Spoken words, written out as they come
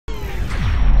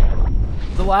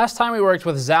The last time we worked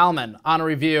with Zalman on a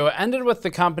review ended with the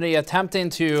company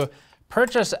attempting to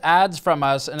purchase ads from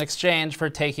us in exchange for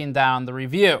taking down the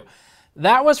review.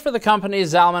 That was for the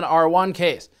company's Zalman R1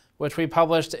 case, which we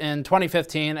published in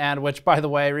 2015 and which, by the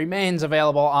way, remains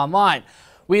available online.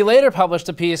 We later published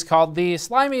a piece called The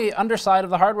Slimy Underside of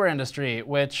the Hardware Industry,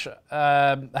 which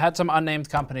had some unnamed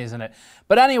companies in it.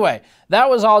 But anyway, that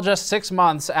was all just 6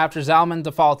 months after Zalman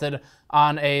defaulted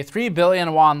on a 3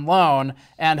 billion won loan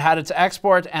and had its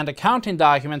export and accounting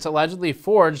documents allegedly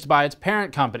forged by its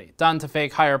parent company, done to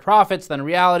fake higher profits than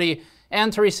reality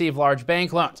and to receive large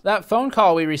bank loans. That phone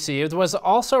call we received was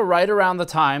also right around the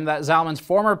time that Zalman's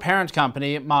former parent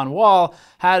company, Monwal,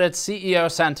 had its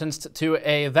CEO sentenced to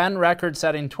a then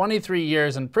record-setting 23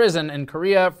 years in prison in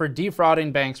Korea for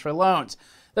defrauding banks for loans.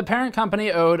 The parent company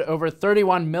owed over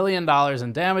 $31 million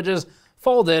in damages,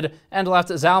 folded, and left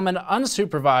Zalman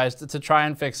unsupervised to try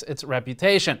and fix its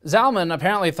reputation. Zalman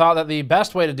apparently thought that the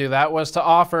best way to do that was to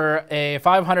offer a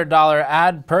 $500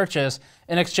 ad purchase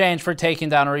in exchange for taking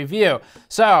down a review.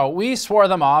 So we swore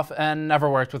them off and never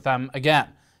worked with them again.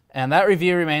 And that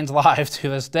review remains live to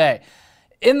this day.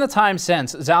 In the time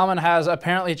since, Zalman has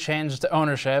apparently changed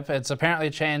ownership. It's apparently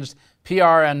changed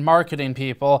PR and marketing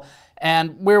people,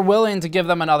 and we're willing to give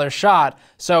them another shot.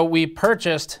 So we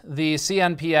purchased the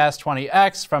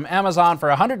CNPS20X from Amazon for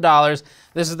 $100.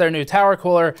 This is their new tower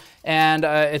cooler, and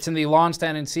it's in the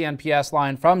long-standing CNPS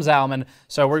line from Zalman.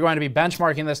 So we're going to be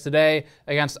benchmarking this today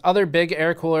against other big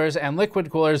air coolers and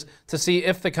liquid coolers to see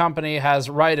if the company has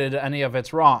righted any of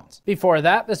its wrongs. Before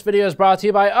that, this video is brought to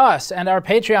you by us and our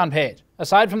Patreon page.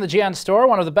 Aside from the GN store,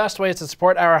 one of the best ways to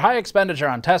support our high expenditure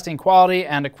on testing quality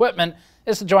and equipment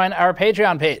is to join our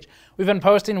Patreon page. We've been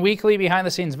posting weekly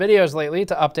behind-the-scenes videos lately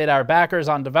to update our backers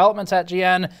on developments at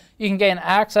GN. You can gain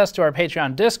access to our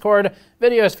Patreon Discord,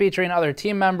 videos featuring other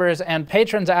team members, and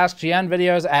Patrons Ask GN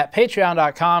videos at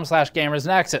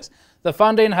patreon.com/gamersnexus. The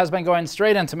funding has been going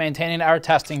straight into maintaining our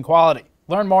testing quality.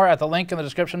 Learn more at the link in the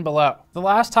description below. The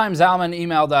last time Zalman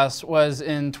emailed us was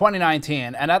in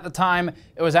 2019, and at the time,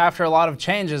 it was after a lot of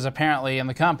changes apparently in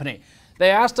the company. They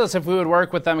asked us if we would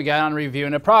work with them again on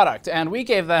reviewing a product, and we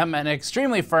gave them an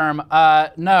extremely firm,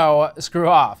 no, screw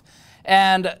off.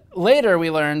 And later we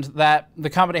learned that the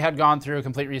company had gone through a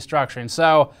complete restructuring.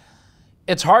 So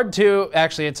it's hard to,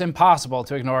 actually it's impossible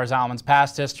to ignore Zalman's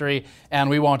past history, and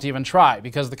we won't even try,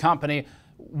 because the company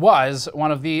was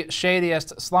one of the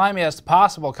shadiest, slimiest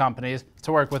possible companies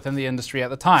to work with in the industry at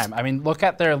the time. I mean, look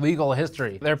at their legal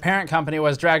history. Their parent company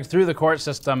was dragged through the court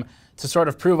system to sort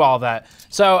of prove all of that.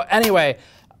 So anyway,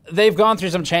 they've gone through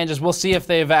some changes. We'll see if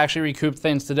they've actually recouped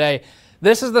things today.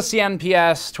 This is the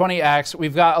CNPS20X.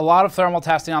 We've got a lot of thermal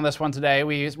testing on this one today.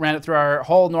 We ran it through our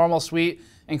whole normal suite,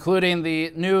 including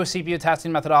the new CPU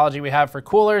testing methodology we have for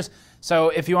coolers. So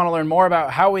if you want to learn more about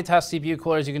how we test CPU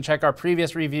coolers, you can check our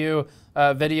previous review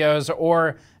videos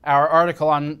or our article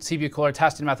on CPU cooler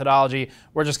testing methodology.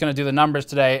 We're just going to do the numbers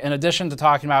today, in addition to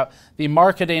talking about the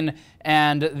marketing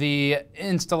and the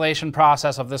installation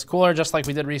process of this cooler, just like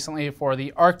we did recently for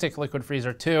the Arctic Liquid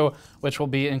Freezer 2, which will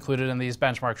be included in these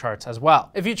benchmark charts as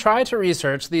well. If you try to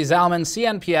research the Zalman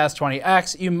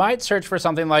CNPS20X, you might search for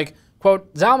something like,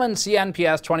 quote, Zalman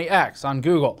CNPS20X on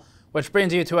Google, which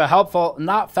brings you to a helpful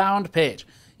not found page.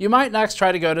 You might next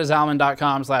try to go to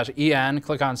zalman.com/en,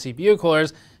 click on CPU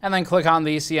coolers, and then click on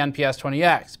the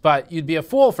CNPS20X, but you'd be a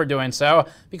fool for doing so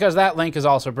because that link is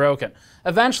also broken.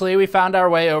 Eventually, we found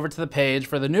our way over to the page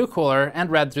for the new cooler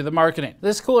and read through the marketing.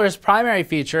 This cooler's primary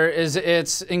feature is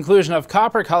its inclusion of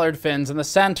copper-colored fins in the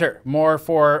center, more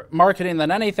for marketing than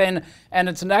anything, and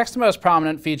its next most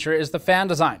prominent feature is the fan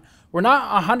design. We're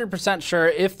not 100% sure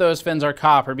if those fins are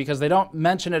copper because they don't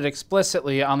mention it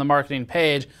explicitly on the marketing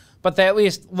page, but they at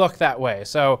least look that way,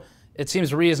 so it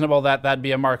seems reasonable that that'd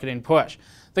be a marketing push.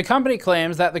 The company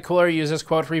claims that the cooler uses,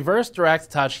 quote, reverse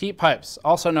direct touch heat pipes,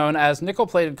 also known as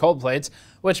nickel-plated cold plates,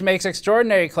 which makes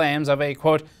extraordinary claims of a,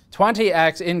 quote,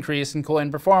 20x increase in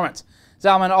cooling performance.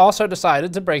 Zalman also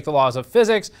decided to break the laws of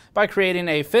physics by creating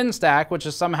a fin stack which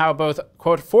is somehow both,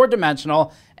 quote,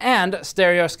 four-dimensional and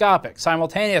stereoscopic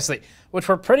simultaneously, which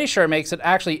we're pretty sure makes it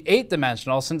actually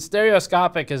 8-dimensional, since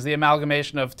stereoscopic is the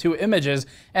amalgamation of two images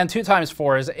and 2 times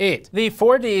 4 is 8. The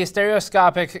 4D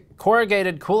stereoscopic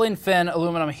corrugated cooling fin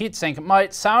aluminum heatsink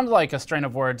might sound like a string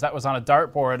of words that was on a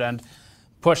dartboard and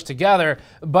pushed together,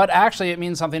 but actually it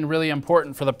means something really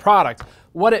important for the product.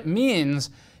 What it means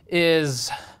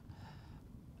is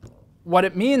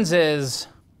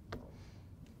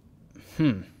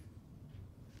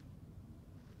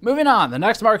Moving on, the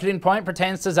next marketing point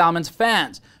pertains to Zalman's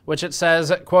fans, which it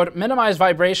says, quote, minimize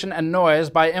vibration and noise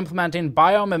by implementing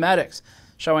biomimetics.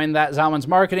 showing that Zalman's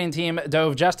marketing team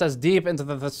dove just as deep into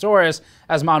the thesaurus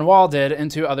as Manuel did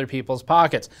into other people's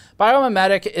pockets.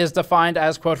 Biomimetic is defined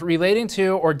as, quote, relating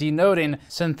to or denoting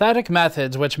synthetic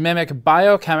methods which mimic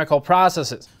biochemical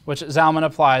processes, which Zalman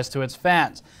applies to its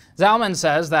fans. Zalman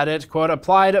says that it, quote,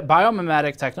 applied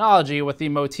biomimetic technology with the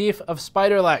motif of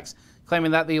spider legs,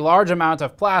 claiming that the large amount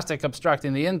of plastic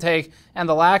obstructing the intake and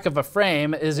the lack of a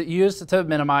frame is used to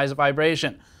minimize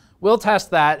vibration. We'll test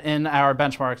that in our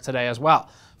benchmarks today as well.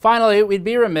 Finally, we'd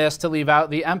be remiss to leave out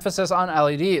the emphasis on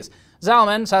LEDs.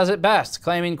 Zalman says it best,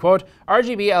 claiming, quote,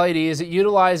 RGB LEDs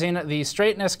utilizing the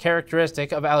straightness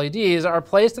characteristic of LEDs are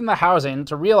placed in the housing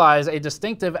to realize a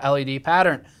distinctive LED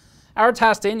pattern. Our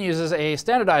testing uses a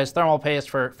standardized thermal paste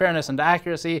for fairness and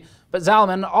accuracy, but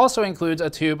Zalman also includes a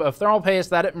tube of thermal paste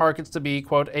that it markets to be,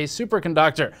 quote, a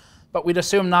superconductor, but we'd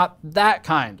assume not that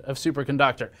kind of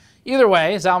superconductor. Either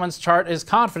way, Zalman's chart is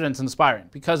confidence-inspiring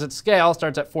because its scale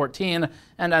starts at 14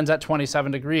 and ends at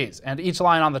 27 degrees, and each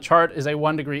line on the chart is a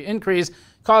 1 degree increase,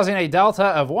 causing a delta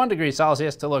of 1 degree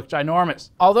Celsius to look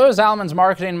ginormous. Although Zalman's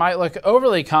marketing might look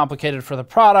overly complicated for the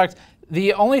product,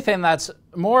 the only thing that's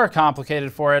more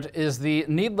complicated for it is the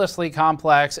needlessly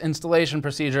complex installation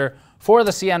procedure for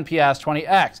the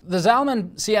CNPS20X. The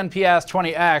Zalman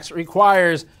CNPS20X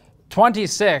requires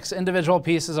 26 individual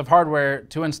pieces of hardware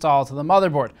to install to the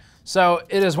motherboard. So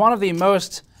it is one of the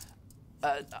most,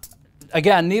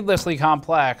 again, needlessly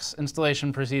complex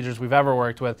installation procedures we've ever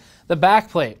worked with. The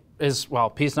backplate is, well,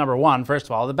 piece number one, first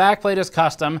of all. The backplate is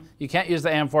custom. You can't use the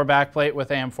AM4 backplate with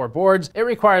AM4 boards. It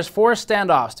requires 4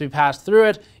 standoffs to be passed through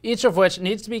it, each of which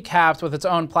needs to be capped with its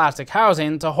own plastic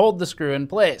housing to hold the screw in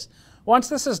place. Once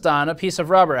this is done, a piece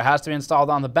of rubber has to be installed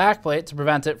on the backplate to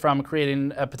prevent it from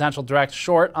creating a potential direct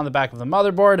short on the back of the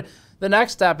motherboard. The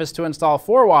next step is to install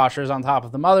 4 washers on top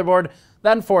of the motherboard,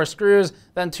 then 4 screws,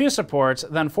 then 2 supports,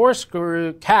 then 4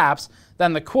 screw caps,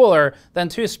 then the cooler, then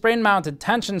 2 spring-mounted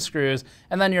tension screws,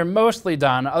 and then you're mostly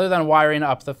done other than wiring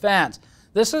up the fans.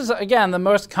 This is, again, the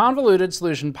most convoluted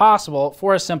solution possible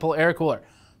for a simple air cooler.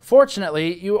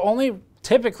 Fortunately, you only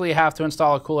typically have to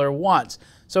install a cooler once,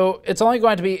 so it's only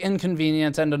going to be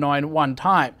inconvenient and annoying one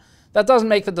time. That doesn't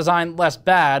make the design less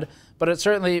bad, but it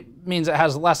certainly means it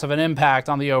has less of an impact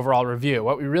on the overall review.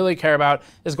 What we really care about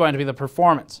is going to be the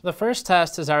performance. The first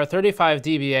test is our 35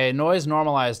 dBA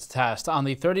noise-normalized test on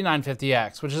the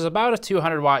 3950X, which is about a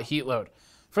 200 watt heat load.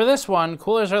 For this one,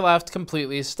 coolers are left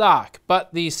completely stock,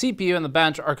 but the CPU and the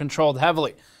bench are controlled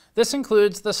heavily. This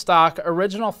includes the stock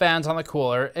original fans on the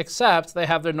cooler, except they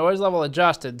have their noise level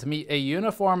adjusted to meet a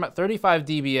uniform 35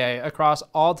 dBA across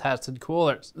all tested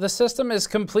coolers. The system is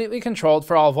completely controlled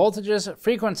for all voltages,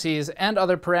 frequencies, and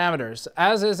other parameters,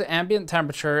 as is ambient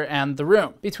temperature and the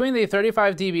room. Between the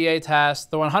 35 dBA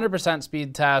test, the 100%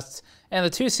 speed tests, and the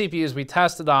 2 CPUs we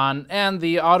tested on, and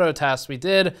the auto tests we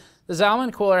did, the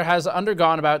Zalman cooler has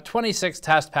undergone about 26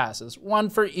 test passes, one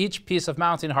for each piece of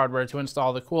mounting hardware to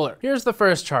install the cooler. Here's the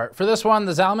first chart. For this one,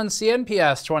 the Zalman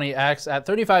CNPS20X at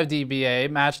 35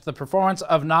 dBA matched the performance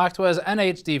of Noctua's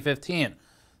NH-D15.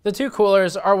 The 2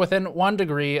 coolers are within 1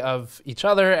 degree of each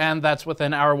other, and that's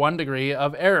within our 1 degree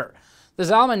of error. The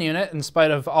Zalman unit, in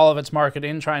spite of all of its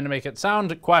marketing trying to make it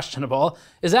sound questionable,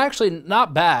 is actually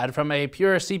not bad from a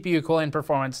pure CPU cooling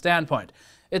performance standpoint.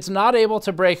 It's not able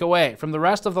to break away from the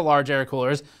rest of the large air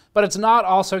coolers, but it's not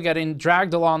also getting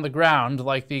dragged along the ground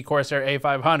like the Corsair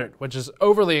A500, which is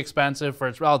overly expensive for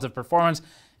its relative performance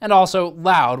and also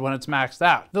loud when it's maxed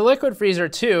out. The Liquid Freezer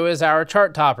 2 is our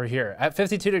chart topper here at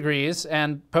 52 degrees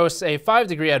and posts a 5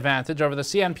 degree advantage over the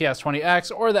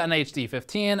CNPS20X or the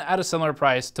NH-D15 at a similar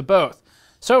price to both.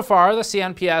 So far, the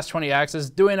CNPS20X is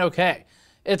doing okay.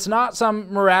 It's not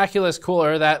some miraculous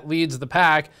cooler that leads the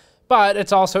pack, but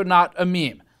it's also not a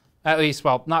meme. At least,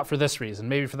 well, not for this reason,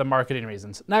 maybe for the marketing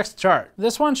reasons. Next chart.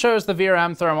 This one shows the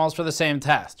VRM Thermals for the same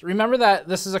test. Remember that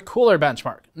this is a cooler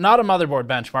benchmark, not a motherboard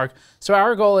benchmark, so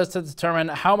our goal is to determine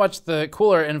how much the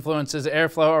cooler influences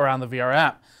airflow around the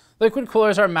VRM. Liquid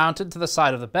coolers are mounted to the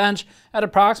side of the bench at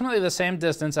approximately the same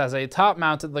distance as a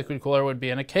top-mounted liquid cooler would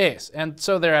be in a case, and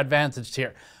so they're advantaged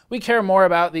here. We care more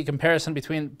about the comparison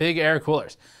between big air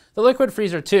coolers. The Liquid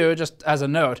Freezer 2, just as a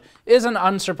note, is an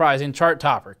unsurprising chart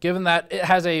topper, given that it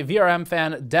has a VRM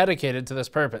fan dedicated to this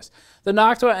purpose. The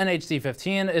Noctua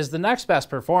NH-D15 is the next best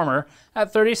performer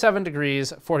at 37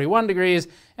 degrees, 41 degrees,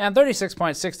 and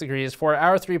 36.6 degrees for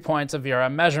our 3 points of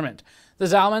VRM measurement. The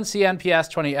Zalman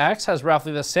CNPS20X has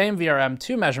roughly the same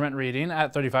VRM2 measurement reading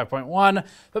at 35.1,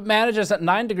 but manages at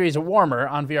 9 degrees warmer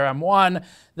on VRM1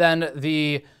 than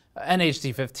the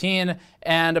NH-D15,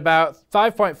 and about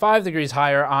 5.5 degrees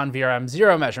higher on VRM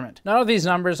 0 measurement. None of these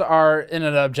numbers are in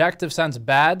an objective sense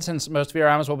bad, since most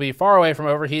VRMs will be far away from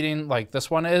overheating like this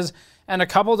one is, and a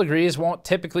couple degrees won't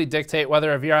typically dictate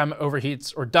whether a VRM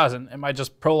overheats or doesn't. It might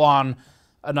just prolong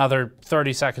another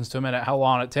 30 seconds to a minute how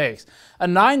long it takes. A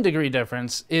 9-degree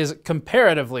difference is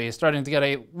comparatively starting to get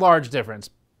a large difference,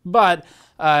 but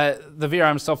the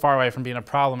VRM is still far away from being a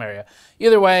problem area.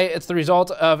 Either way, it's the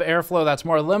result of airflow that's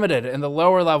more limited in the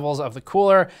lower levels of the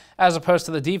cooler, as opposed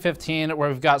to the D15, where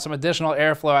we've got some additional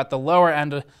airflow at the lower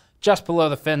end just below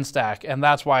the fin stack, and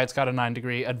that's why it's got a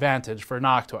 9-degree advantage for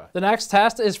Noctua. The next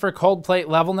test is for Coldplate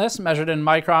Levelness, measured in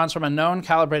microns from a known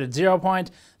calibrated 0 point.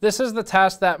 This is the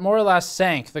test that more or less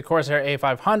sank the Corsair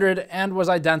A500 and was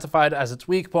identified as its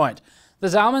weak point. The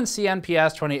Zalman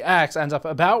CNPS20X ends up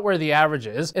about where the average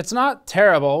is. It's not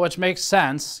terrible, which makes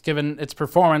sense given its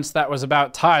performance that was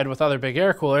about tied with other big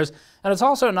air coolers, and it's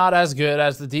also not as good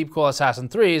as the Deepcool Assassin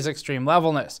 3's extreme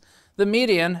levelness. The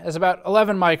median is about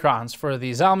 11 microns for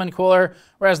the Zalman cooler,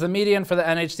 whereas the median for the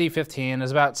NH-D15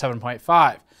 is about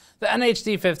 7.5. The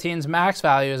NH-D15's max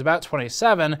value is about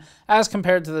 27, as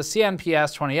compared to the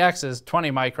CNPS20X's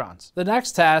 20 microns. The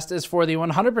next test is for the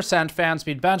 100% fan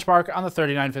speed benchmark on the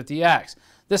 3950X.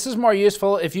 This is more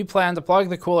useful if you plan to plug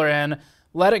the cooler in,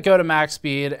 let it go to max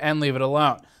speed, and leave it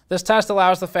alone. This test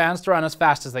allows the fans to run as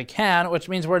fast as they can, which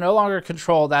means we're no longer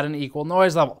controlled at an equal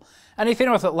noise level.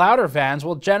 Anything with louder fans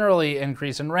will generally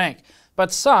increase in rank,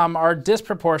 but some are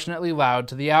disproportionately loud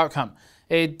to the outcome.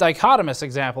 A dichotomous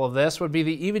example of this would be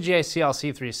the EVGA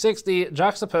CLC360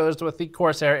 juxtaposed with the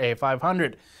Corsair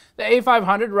A500. The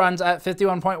A500 runs at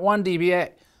 51.1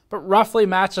 dBA, but roughly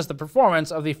matches the performance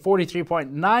of the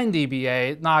 43.9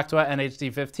 dBA Noctua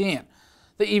NH-D15.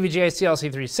 The EVGA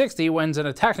CLC360 wins in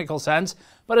a technical sense,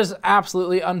 but is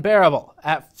absolutely unbearable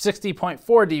at 60.4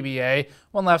 dBA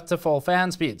when left to full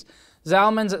fan speeds.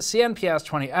 Zalman's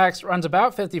CNPS20X runs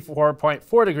about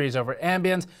 54.4 degrees over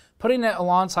ambient, putting it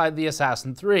alongside the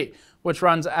Assassin 3, which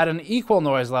runs at an equal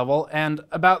noise level and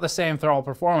about the same thermal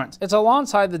performance. It's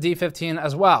alongside the D15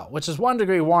 as well, which is 1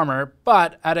 degree warmer,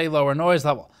 but at a lower noise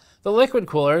level. The liquid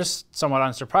coolers, somewhat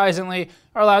unsurprisingly,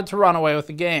 are allowed to run away with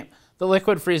the game. The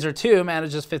Liquid Freezer 2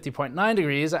 manages 50.9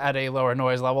 degrees at a lower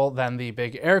noise level than the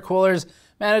big air coolers,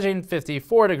 managing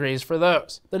 54 degrees for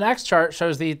those. The next chart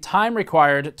shows the time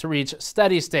required to reach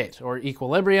steady state, or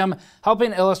equilibrium,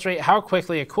 helping illustrate how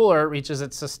quickly a cooler reaches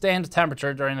its sustained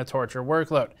temperature during a torture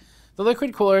workload. The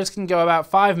liquid coolers can go about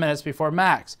 5 minutes before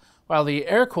max, while the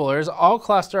air coolers all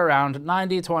cluster around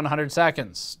 90 to 100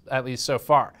 seconds, at least so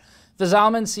far. The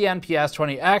Zalman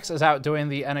CNPS20X is outdoing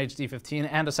the NH-D15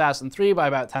 and Assassin 3 by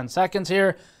about 10 seconds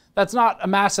here. That's not a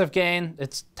massive gain,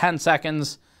 it's 10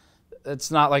 seconds. It's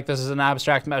not like this is an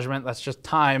abstract measurement, that's just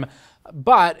time,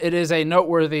 but it is a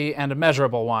noteworthy and a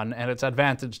measurable one, and it's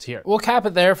advantaged here. We'll cap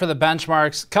it there for the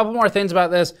benchmarks. A couple more things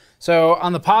about this. So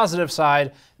on the positive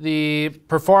side, the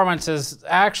performance is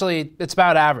actually, it's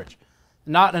about average.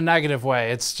 Not in a negative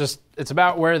way, it's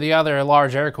about where the other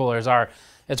large air coolers are.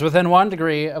 It's within 1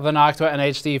 degree of the Noctua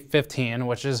NH-D15,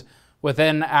 which is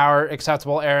within our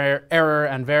acceptable error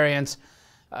and variance.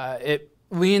 It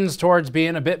leans towards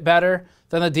being a bit better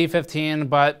than the D15,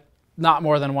 but not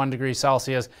more than 1 degree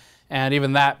Celsius, and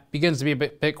even that begins to be a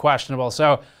bit questionable.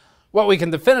 So what we can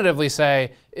definitively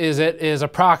say is it is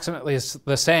approximately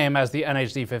the same as the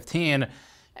NH-D15,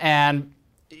 and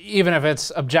even if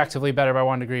it's objectively better by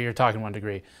 1 degree, you're talking 1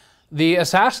 degree. The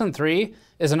Assassin 3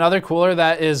 is another cooler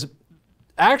that is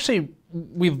actually,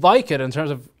 we like it in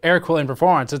terms of air cooling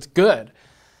performance. It's good,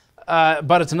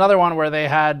 but it's another one where they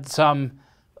had some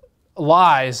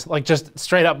lies, like just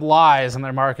straight up lies in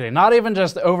their marketing. Not even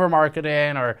just over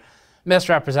marketing or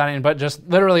misrepresenting, but just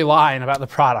literally lying about the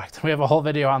product. We have a whole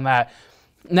video on that.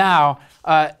 Now,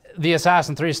 the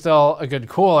Assassin 3 is still a good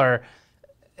cooler,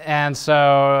 and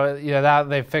so that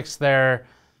they fixed their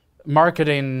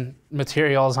marketing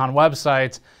materials on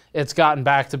websites, it's gotten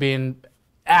back to being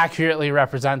accurately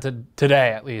represented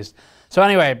today, at least. So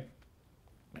anyway,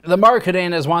 the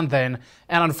marketing is one thing,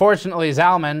 and unfortunately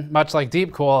Zalman, much like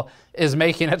Deepcool, is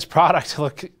making its product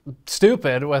look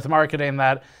stupid with marketing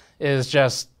that is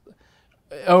just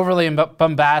overly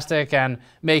bombastic and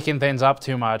making things up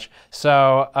too much.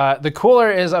 So the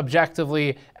cooler is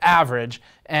objectively average,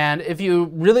 and if you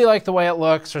really like the way it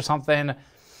looks or something,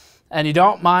 and you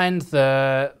don't mind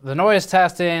the noise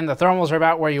testing, the thermals are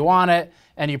about where you want it,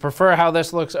 and you prefer how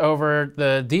this looks over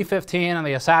the D15 and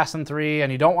the Assassin 3,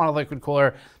 and you don't want a liquid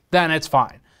cooler, then it's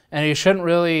fine. And you shouldn't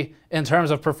really, in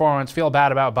terms of performance, feel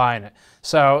bad about buying it.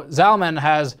 So Zalman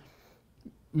has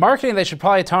marketing they should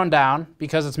probably tone down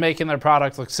because it's making their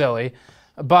product look silly,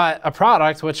 but a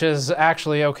product which is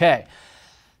actually okay.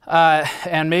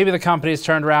 And maybe the company's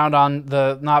turned around on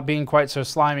the not being quite so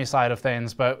slimy side of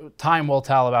things, but time will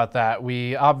tell about that.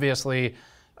 We obviously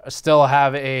still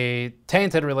have a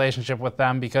tainted relationship with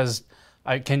them because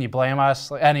can you blame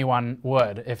us? Anyone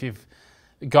would. If you've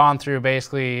gone through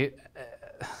basically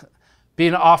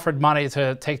being offered money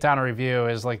to take down a review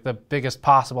is like the biggest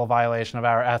possible violation of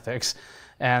our ethics.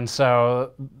 And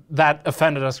so that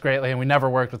offended us greatly, and we never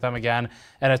worked with them again.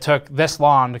 And it took this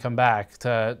long to come back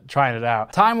to trying it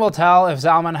out. Time will tell if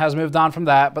Zalman has moved on from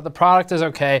that, but the product is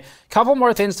okay. Couple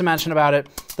more things to mention about it.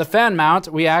 The fan mount,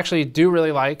 we actually do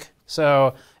really like.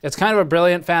 So it's kind of a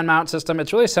brilliant fan mount system.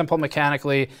 It's really simple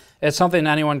mechanically. It's something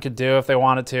anyone could do if they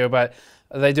wanted to, but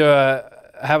they do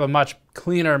have a much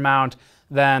cleaner mount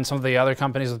than some of the other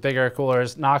companies with bigger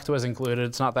coolers. Noctua is included.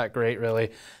 It's not that great,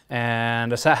 really. And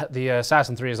the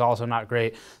Assassin 3 is also not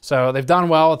great. So they've done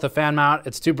well with the fan mount.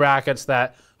 It's two brackets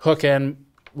that hook in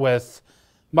with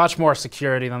much more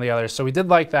security than the others. So we did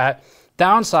like that.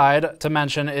 Downside to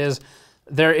mention is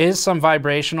there is some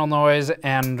vibrational noise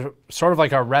and sort of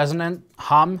like a resonant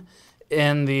hum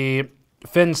in the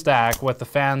fin stack with the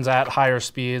fans at higher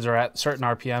speeds or at certain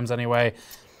RPMs anyway.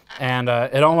 And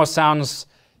it almost sounds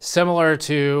similar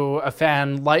to a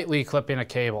fan lightly clipping a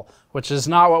cable, which is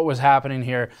not what was happening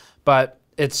here, but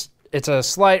it's a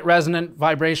slight resonant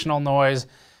vibrational noise,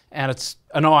 and it's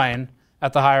annoying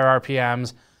at the higher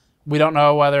RPMs. We don't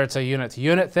know whether it's a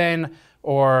unit-to-unit thing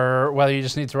or whether you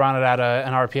just need to run it at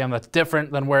an RPM that's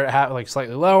different than where it had, like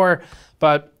slightly lower,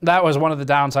 but that was one of the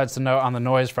downsides to note on the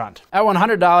noise front. At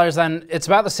 $100 then, it's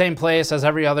about the same place as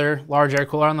every other large air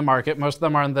cooler on the market. Most of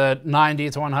them are in the 90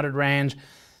 to 100 range.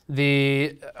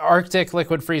 The Arctic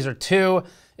Liquid Freezer 2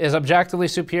 is objectively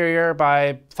superior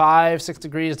by 5-6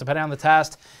 degrees, depending on the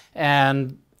test,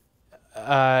 and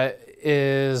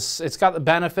it's got the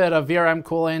benefit of VRM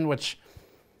cooling, which,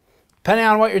 depending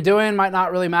on what you're doing, might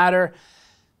not really matter.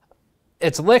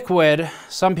 It's liquid.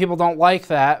 Some people don't like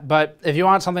that, but if you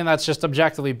want something that's just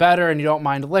objectively better and you don't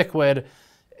mind liquid,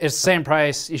 it's the same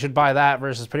price. You should buy that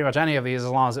versus pretty much any of these as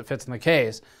long as it fits in the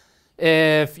case.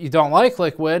 If you don't like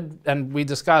liquid, and we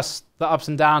discuss the ups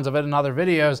and downs of it in other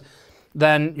videos,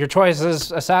 then your choice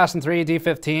is Assassin 3,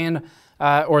 D15,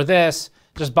 or this.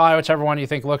 Just buy whichever one you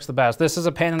think looks the best. This is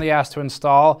a pain in the ass to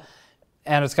install,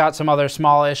 and it's got some other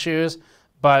small issues,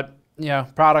 but you know,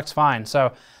 product's fine.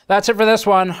 So that's it for this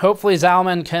one. Hopefully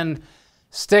Zalman can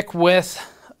stick with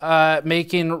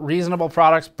making reasonable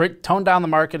products, tone down the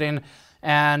marketing,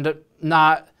 and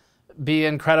not be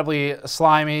incredibly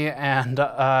slimy and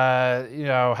you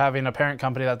know, having a parent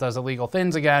company that does illegal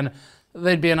things again.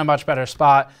 They'd be in a much better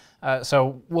spot.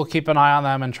 So we'll keep an eye on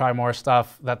them and try more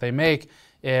stuff that they make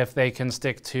if they can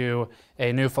stick to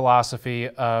a new philosophy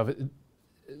of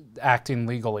acting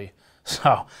legally.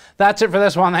 So that's it for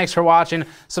this one. Thanks for watching.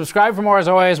 Subscribe for more as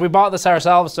always. We bought this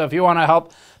ourselves, so if you want to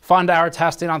help fund our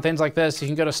testing on things like this, you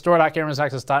can go to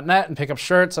store.gamersnexus.net and pick up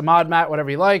shirts, a mod mat,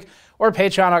 whatever you like, or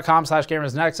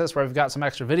patreon.com/gamersnexus, where we've got some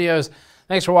extra videos.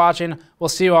 Thanks for watching. We'll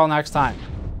see you all next time.